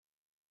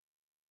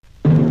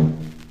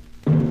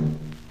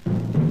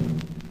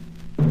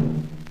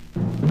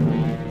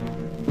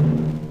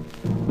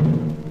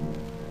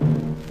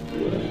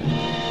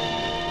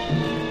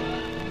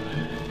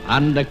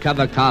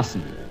Undercover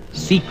Carson,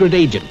 secret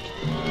agent.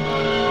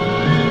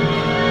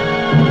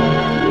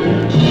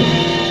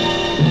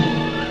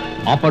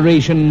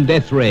 Operation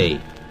Death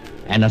Ray,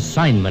 an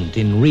assignment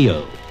in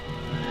Rio.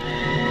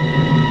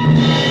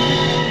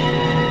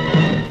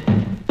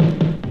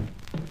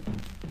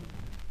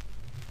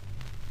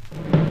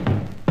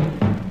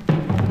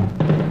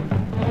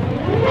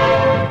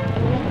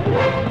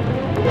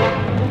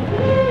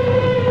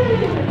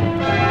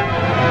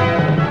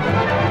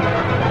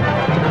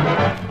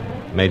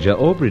 Major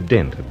Aubrey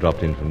Dent had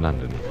dropped in from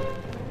London.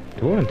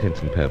 To all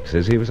intents and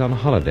purposes, he was on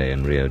holiday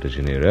in Rio de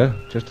Janeiro,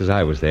 just as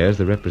I was there as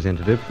the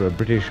representative for a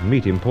British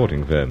meat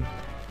importing firm.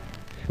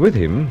 With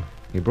him,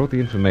 he brought the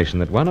information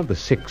that one of the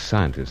 6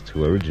 scientists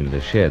who originally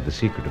shared the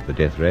secret of the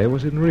death ray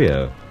was in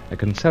Rio, a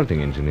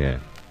consulting engineer,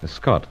 a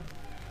Scot.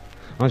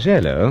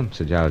 Angelo,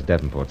 Sir Giles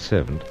Davenport's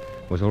servant,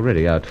 was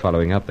already out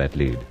following up that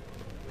lead.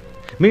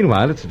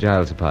 Meanwhile, at Sir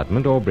Giles'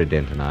 apartment, Aubrey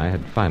Dent and I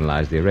had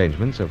finalized the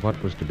arrangements of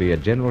what was to be a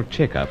general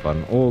check-up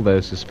on all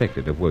those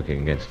suspected of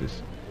working against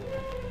us.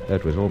 Though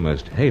it was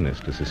almost heinous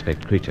to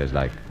suspect creatures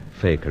like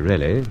Fay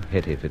Corelli,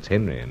 Hetty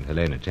Fitzhenry, and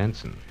Helena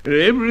Jansen.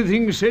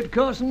 Everything set,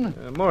 Carson?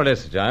 More or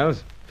less, Sir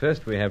Giles.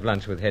 First, we have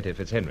lunch with Hetty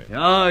Fitzhenry.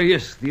 Ah,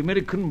 yes, the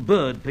American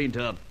bird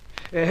painter.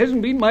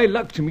 Hasn't been my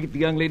luck to meet the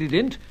young lady,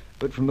 Dent,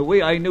 but from the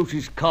way I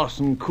noticed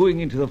Carson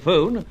cooing into the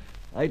phone,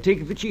 I take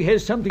it that she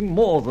has something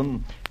more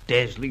than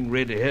dazzling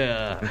red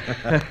hair.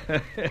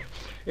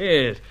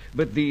 Yes,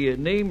 but the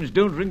names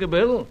don't ring a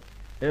bell?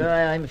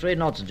 I'm afraid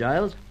not, Sir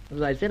Giles.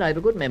 As I said, I have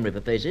a good memory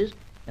for faces,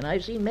 and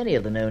I've seen many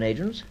of the known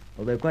agents,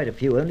 although quite a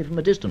few only from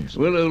a distance.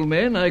 Well, old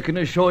man, I can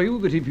assure you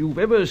that if you've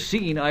ever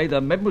seen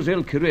either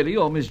Mademoiselle Corelli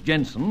or Miss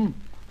Jensen,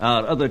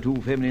 our other 2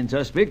 feminine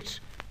suspects,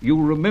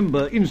 you'll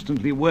remember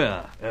instantly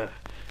where.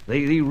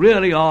 They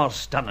really are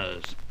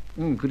stunners.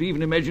 Could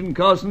even imagine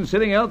Carson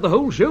selling out the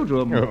whole show to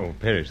them. Oh,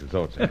 perish the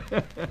thought, sir.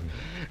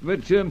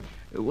 But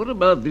what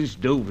about this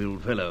Deauville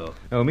fellow?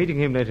 Oh, meeting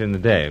him later in the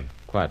day.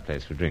 Quiet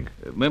place for drink.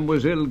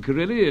 Mademoiselle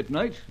Corelli at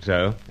night?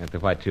 So, at the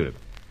White Tulip.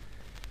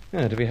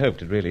 To be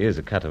hoped it really is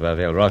a cut of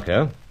Avel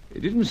Rocco.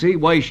 It didn't say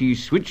why she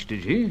switched,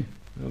 did she?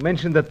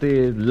 Mentioned that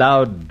the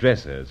loud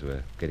dressers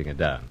were getting her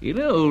down. You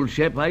know, old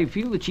chap, I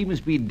feel that she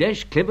must be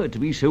dash clever to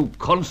be so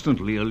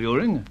constantly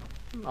alluring.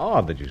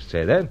 Odd that you should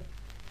say that.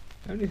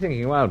 Only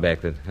thinking a while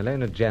back that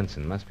Helena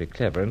Jansen must be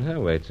clever in her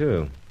way,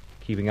 too.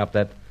 Keeping up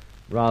that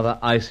rather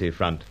icy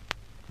front.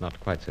 Not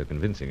quite so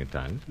convincing at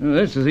times.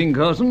 That's the thing,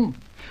 Carson.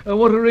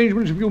 What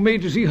arrangements have you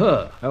made to see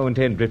her? Oh,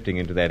 intend drifting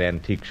into that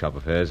antique shop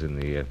of hers in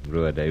the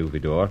Rua de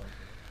Ouvidor.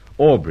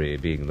 Aubrey,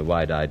 being the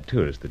wide-eyed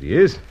tourist that he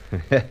is,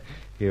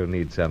 he'll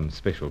need some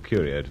special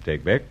curio to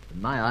take back.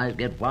 My eyes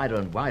get wider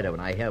and wider when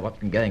I hear what's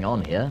been going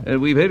on here.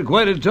 We've had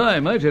quite a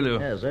time, I tell you.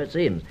 Yes, so it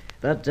seems.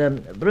 But,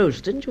 Bruce,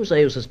 didn't you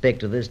say you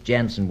suspected this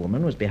Jansen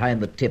woman was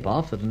behind the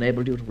tip-off that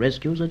enabled you to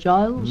rescue Sir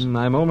Giles?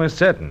 I'm almost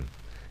certain.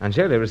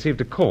 Angela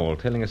received a call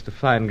telling us to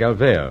find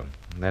Galveo.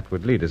 That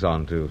would lead us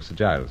on to Sir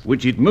Giles.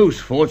 Which it most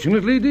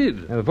fortunately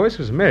did. Now, the voice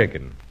was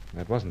American.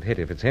 That wasn't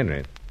Hetty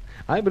Fitzhenry.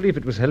 I believe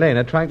it was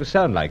Helena trying to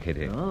sound like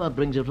Hetty. Oh, what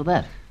brings you to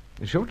that?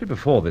 Shortly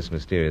before this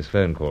mysterious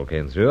phone call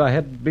came through, I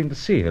had been to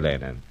see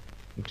Helena.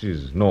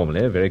 She's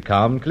normally very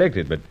calm and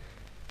collected, but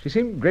she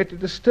seemed greatly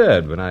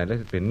disturbed when I let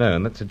it be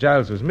known that Sir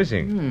Giles was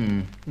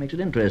missing. Makes it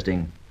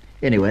interesting.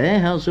 Anyway,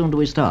 how soon do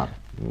we start?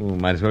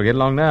 Might as well get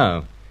along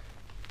now.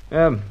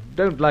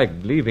 Don't like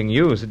leaving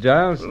you, Sir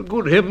Giles.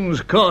 Good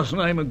heavens, Carson,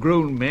 I'm a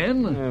grown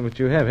man. But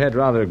you have had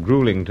rather a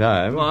grueling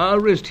time. I'll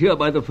rest here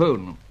by the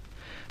phone.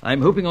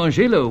 I'm hoping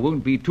Angelo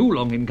won't be too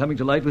long in coming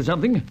to light with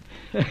something.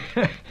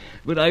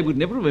 But I would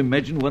never have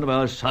imagined one of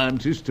our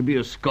scientists to be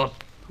a Scot.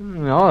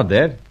 Odd,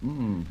 that.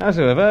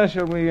 Howsoever,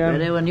 shall we...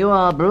 Ready when you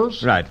are,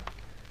 Bruce. Right.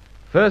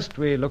 First,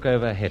 we look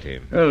over Hetty.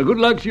 Well, good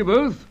luck to you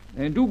both.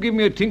 And do give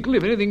me a tinkle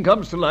if anything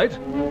comes to light.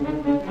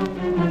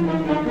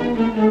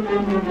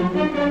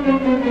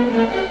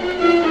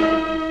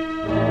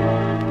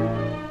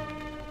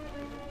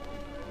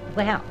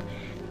 Well,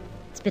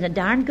 it's been a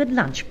darn good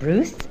lunch,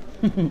 Bruce.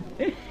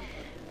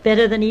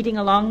 Better than eating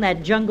along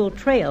that jungle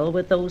trail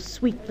with those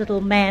sweet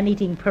little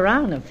man-eating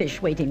piranha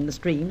fish waiting in the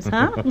streams,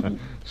 huh?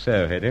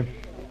 So, Hetty.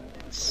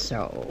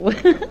 So,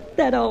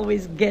 that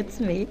always gets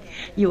me,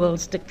 you old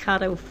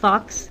staccato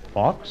fox.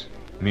 Fox?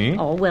 Me?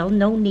 Oh, well,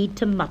 no need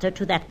to mutter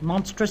to that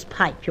monstrous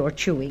pipe you're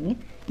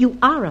chewing. You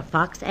are a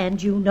fox,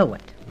 and you know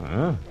it.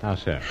 How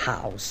so?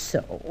 How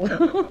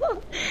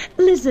so?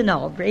 Listen,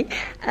 Aubrey.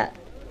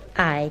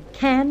 I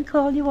can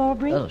call you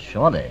Aubrey? Oh,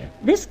 surely.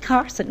 This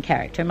Carson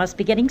character must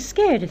be getting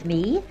scared of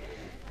me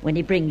when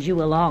he brings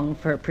you along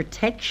for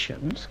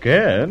protection.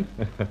 Scared?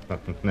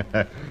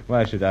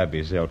 Why should I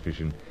be selfish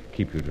and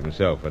keep you to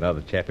myself when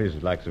other chappies,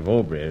 the likes of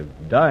Aubrey, are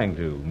dying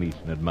to meet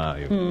and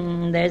admire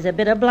you? There's a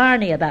bit of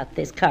blarney about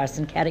this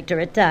Carson character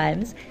at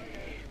times.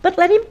 But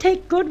let him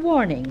take good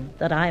warning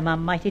that I'm a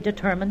mighty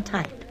determined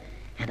type,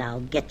 and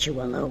I'll get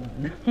you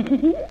alone.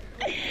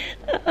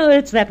 Oh,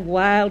 it's that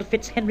wild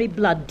Fitzhenry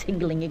blood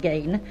tingling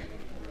again.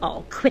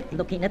 Oh, quit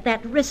looking at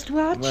that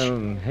wristwatch.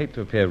 Well, hate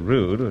to appear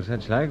rude or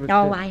such like, but...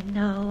 Oh, I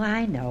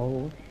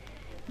know.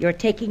 You're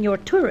taking your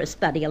tourist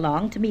buddy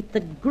along to meet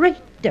the great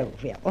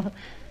Deauville.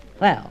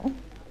 Well,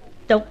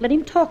 don't let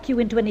him talk you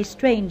into any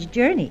strange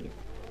journeys.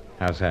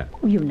 How's that?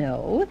 You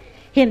know,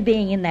 him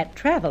being in that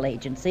travel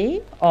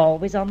agency,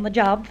 always on the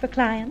job for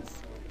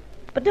clients.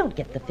 But don't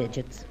get the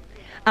fidgets.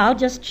 I'll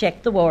just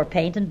check the war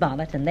paint and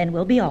bonnet, and then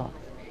we'll be off.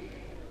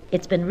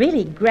 It's been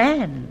really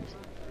grand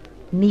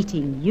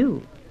meeting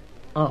you,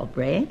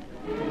 Aubrey.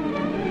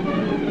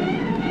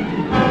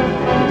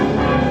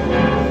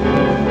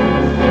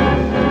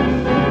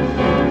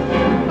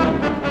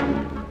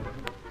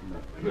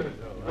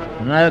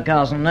 No,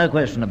 Carson, no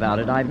question about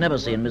it. I've never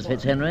seen Miss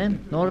Fitzhenry,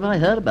 nor have I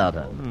heard about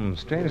her.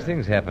 Strange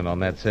things happened on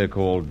that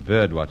so-called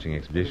bird-watching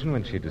expedition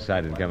when she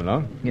decided to come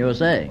along. You were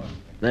saying,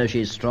 though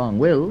she's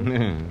strong-willed.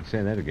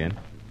 Say that again.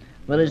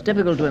 Well, it's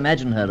difficult to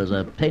imagine her as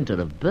a painter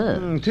of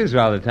birds. It is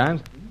rather at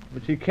times.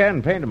 But she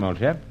can paint 'em, old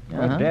chap.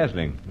 Quite Uh-huh.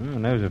 dazzling.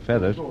 Nose of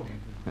feathers.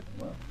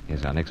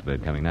 Here's our next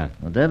bird coming now.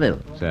 Well, Deauville.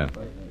 So.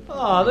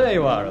 Ah, there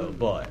you are, old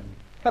boy.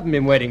 Haven't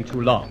been waiting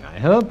too long, I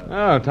hope.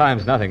 Oh,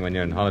 time's nothing when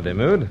you're in holiday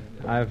mood.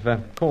 I've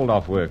called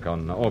off work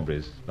on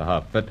Aubrey's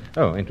behalf. But,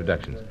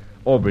 introductions.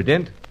 Aubrey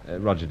Dent,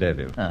 Roger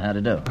Deauville. Oh, how do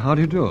you do? How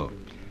do you do?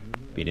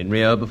 Been in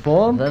Rio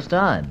before? First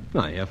time.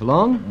 Not here for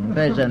long? I'm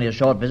afraid it's only a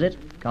short visit.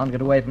 Can't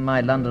get away from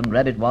my London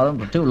rabbit warren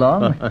for too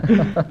long.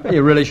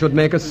 You really should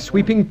make a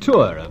sweeping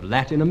tour of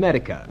Latin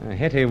America.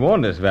 Hetty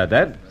warned us about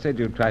that. Said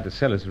you'd try to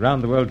sell us a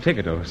round-the-world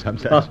ticket or some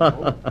such.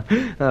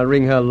 I'll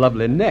wring her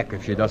lovely neck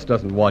if she just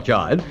doesn't watch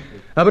out.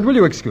 But will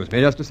you excuse me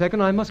just a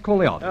second? I must call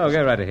the office. Oh,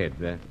 go right ahead.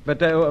 But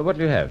what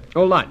do you have?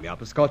 Oh, line me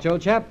up a scotch,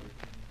 old chap.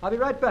 I'll be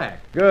right back.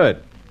 Good.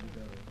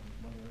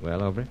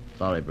 Well, Aubrey?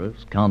 Sorry,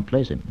 Bruce. Can't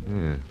place him.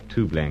 Yeah,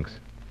 2 blanks.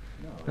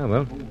 Oh,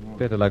 well,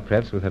 better luck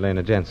perhaps with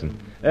Helena Jansen.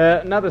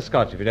 Another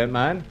scotch, if you don't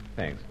mind.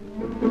 Thanks.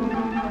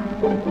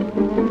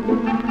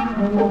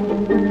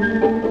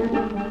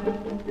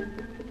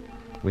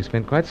 We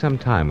spent quite some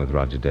time with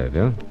Roger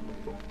Deauville.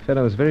 The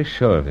fellow was very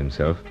sure of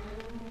himself.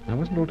 I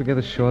wasn't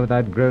altogether sure that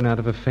I'd grown out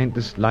of a faint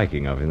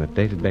disliking of him that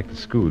dated back to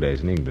school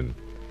days in England.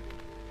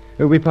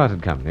 We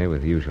parted company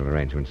with the usual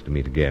arrangements to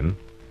meet again.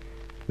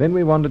 Then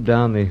we wandered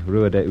down the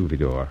Rua de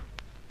Uvidor.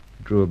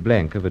 Drew a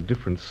blank of a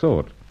different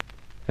sort.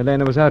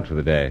 Helena was out for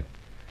the day.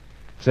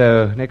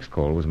 So next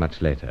call was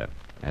much later,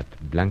 at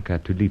Blanca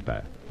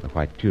Tulipa, the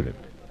white tulip.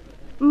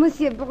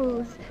 Monsieur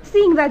Bruce,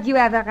 seeing that you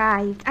have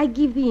arrived, I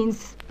give the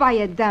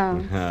inspired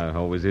dance.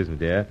 Always is, my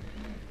dear.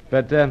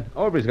 But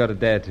Aubrey's got a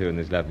day or two in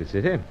this lovely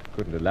city.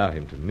 Couldn't allow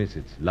him to miss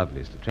its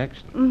loveliest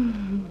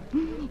attraction.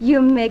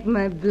 You make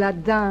my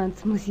blood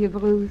dance, Monsieur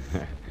Bruce.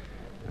 I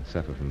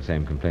suffer from the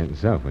same complaint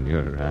myself when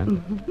you're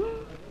around.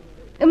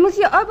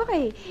 Monsieur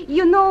Aubrey,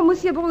 you know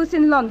Monsieur Bruce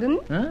in London?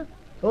 Huh?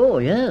 Oh,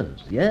 yes.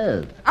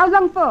 How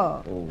long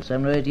for? Oh,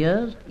 7 or 8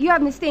 years? You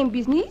have the same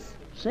business?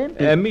 Same.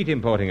 Meat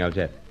importing, old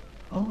chap.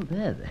 Oh,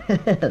 there.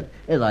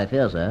 Yes, I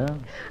fear so.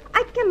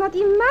 I cannot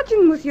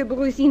imagine Monsieur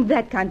Bruce in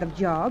that kind of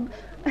job,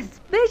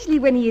 especially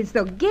when he is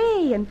so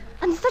gay and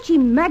such a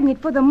magnet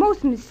for the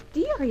most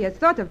mysterious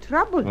sort of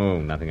trouble.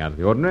 Oh, nothing out of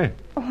the ordinary.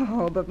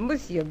 Oh, but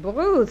Monsieur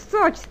Bruce,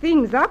 such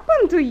things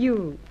happen to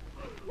you.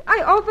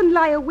 I often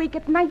lie awake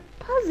at night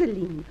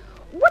puzzling.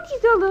 What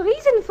is all the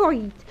reason for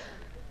it?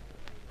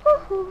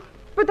 Oh,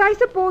 but I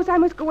suppose I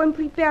must go and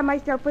prepare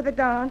myself for the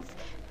dance.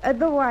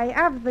 Though I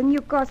have the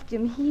new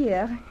costume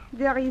here,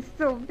 there is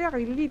so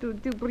very little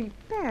to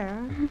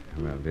prepare.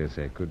 Well, dear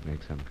say, could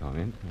make some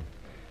comment.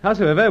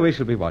 Howsoever, we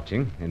shall be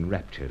watching,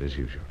 enraptured as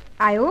usual.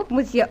 I hope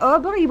Monsieur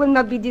Aubrey will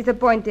not be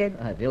disappointed.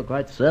 I feel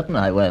quite certain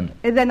I won't.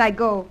 Then I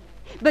go.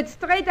 But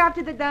straight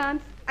after the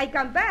dance, I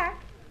come back.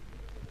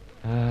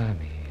 Ah,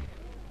 me.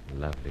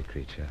 Lovely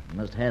creature. I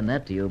must hand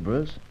that to you,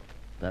 Bruce.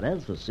 But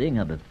as for seeing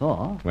her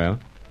before... Well?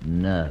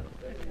 No.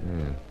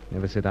 Yeah,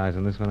 never set eyes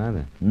on this one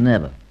either.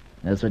 Never.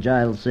 As Sir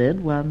Giles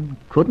said, one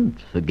couldn't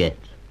forget.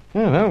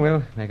 Oh, well,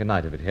 we'll make a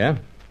night of it here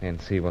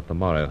and see what the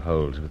morrow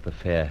holds with the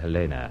fair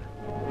Helena.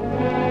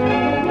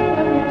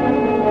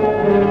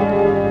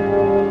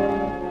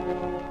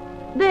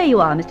 There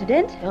you are, Mr.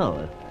 Dent.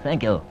 Oh,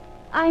 thank you.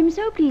 I'm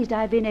so pleased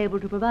I've been able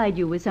to provide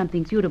you with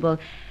something suitable,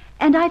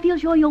 and I feel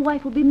sure your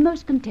wife will be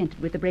most contented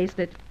with the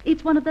bracelet.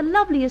 It's one of the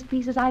loveliest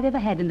pieces I've ever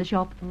had in the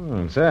shop.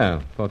 So,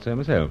 thought so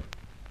myself.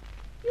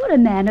 You're a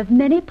man of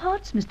many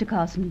parts, Mr.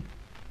 Carson.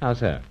 How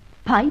so?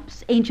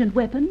 Pipes, ancient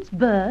weapons,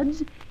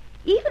 birds,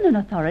 even an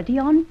authority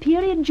on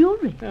period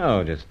jewelry.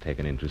 Oh, just take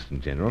an interest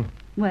in general.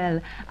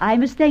 Well, I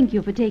must thank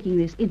you for taking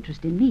this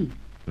interest in me.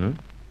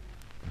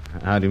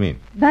 How do you mean?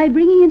 By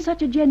bringing in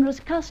such a generous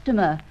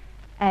customer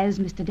as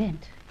Mr.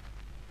 Dent.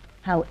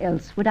 How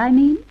else would I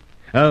mean?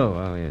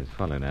 Oh, yes,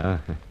 follow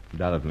now.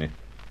 Dull of me.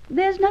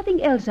 There's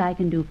nothing else I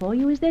can do for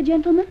you, is there,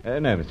 gentlemen?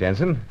 No, Miss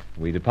Jansen.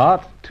 We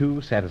depart,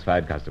 2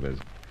 satisfied customers.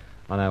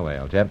 On our way,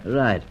 old chap.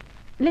 Right.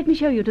 Let me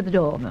show you to the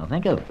door. No,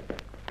 thank you.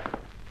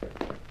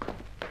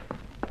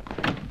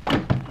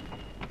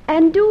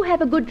 And do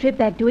have a good trip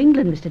back to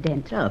England, Mr.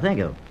 Dent. Oh, thank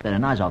you. Very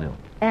nice of you.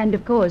 And,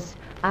 of course,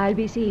 I'll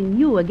be seeing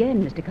you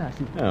again, Mr.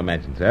 Carson. I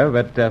imagine so,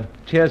 but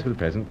cheers for the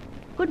present.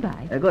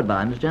 Goodbye.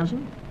 Goodbye, Miss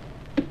Jansen.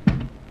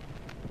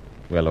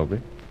 Well,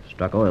 Aubrey?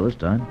 Struck oil this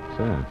time.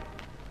 So,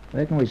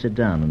 Where can we sit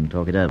down and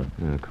talk it over?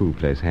 a cool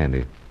place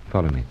handy.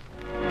 Follow me.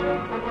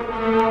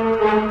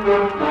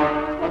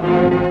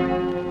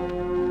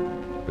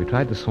 We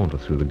tried to saunter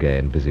through the gay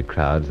and busy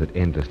crowds that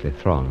endlessly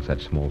throng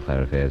such small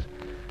thoroughfares.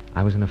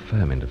 I was in a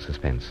ferment of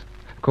suspense.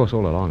 Of course,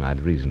 all along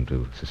I'd reason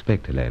to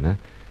suspect Helena,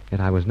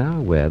 yet I was now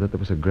aware that there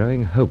was a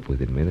growing hope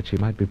within me that she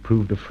might be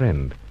proved a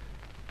friend.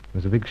 There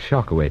was a big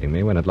shock awaiting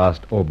me when at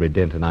last Aubrey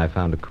Dent and I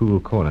found a cool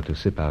corner to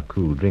sip our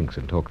cool drinks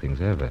and talk things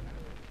over.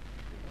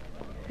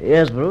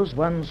 Yes, Bruce,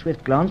 one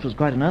swift glance was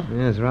quite enough.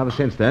 Yes, rather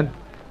sense that.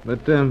 But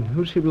who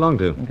does she belong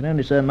to? I can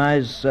only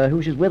surmise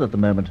who she's with at the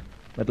moment.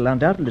 But it'll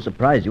undoubtedly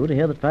surprise you to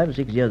hear that 5 or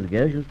 6 years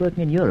ago she was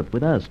working in Europe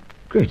with us.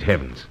 Great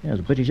heavens. As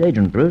a British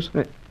agent, Bruce.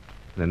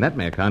 Then that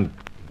may account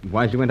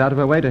why she went out of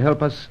her way to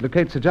help us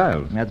locate Sir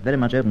Giles. That's very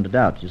much open to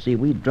doubt. You see,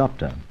 we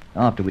dropped her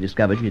after we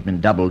discovered she'd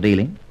been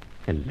double-dealing.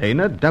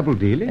 Helena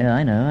double-dealing? Yeah,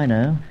 I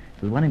know.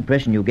 If there's one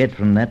impression you get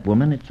from that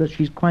woman, it's that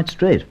she's quite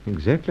straight.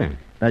 Exactly.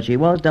 But she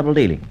was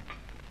double-dealing.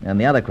 And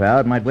the other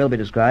crowd might well be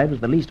described as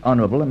the least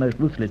honourable and most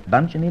ruthless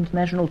bunch in the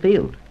international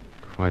field.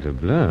 Quite a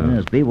blow.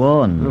 Yes, be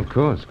warned. Of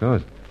course.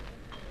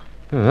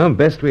 Well,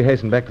 best we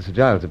hasten back to Sir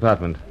Giles'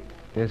 apartment.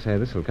 Dare say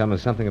this will come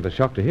as something of a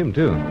shock to him,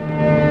 too.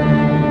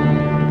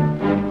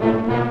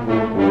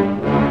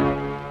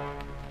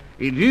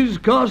 It is,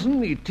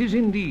 Carson, it is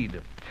indeed.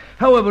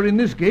 However, in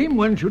this game,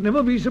 one should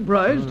never be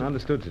surprised.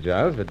 Understood, Sir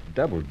Giles, but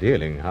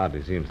double-dealing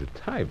hardly seems the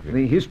type.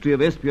 The history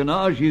of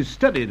espionage is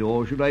studied,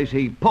 or should I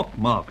say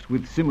pockmarked,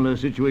 with similar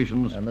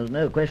situations. And there's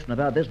no question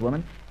about this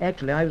woman.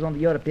 Actually, I was on the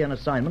European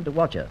assignment to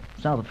watch her,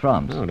 south of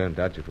France. Oh, don't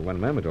doubt you for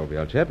one moment, Aubrey,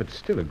 old chap. It's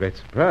still a great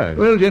surprise.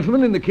 Well,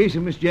 gentlemen, in the case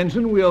of Miss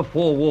Jensen, we are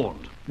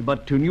forewarned.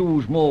 But to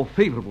news more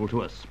favourable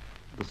to us.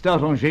 The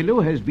Stout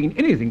Angelo has been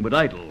anything but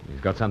idle.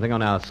 He's got something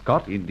on our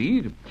Scot.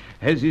 Indeed.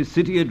 Has his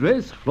city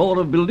address, floor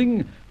of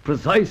building,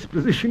 precise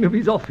position of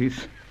his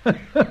office.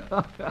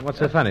 What's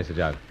so funny, Sir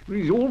Giles?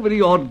 He's all very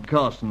odd,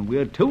 Carson. We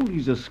are told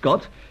he's a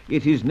Scot,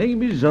 yet his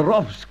name is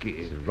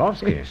Zorowski.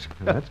 Zorowski?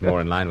 Well, that's more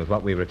in line with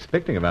what we were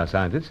expecting of our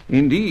scientists.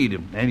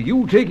 Indeed, and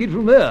you take it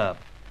from there.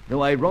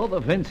 Though I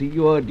rather fancy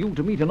you are due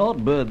to meet an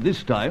odd bird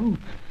this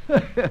time.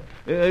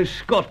 A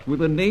Scot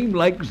with a name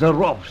like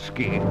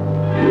Zorowski.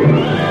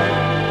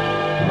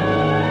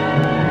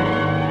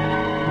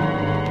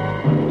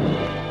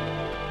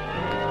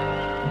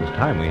 It was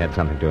time we had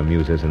something to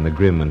amuse us in the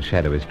grim and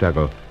shadowy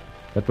struggle.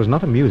 It was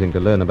not amusing to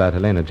learn about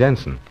Helena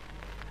Jensen.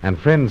 And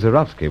friend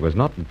Zorowski was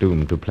not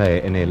doomed to play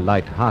any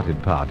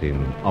light-hearted part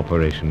in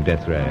Operation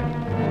Death Ray.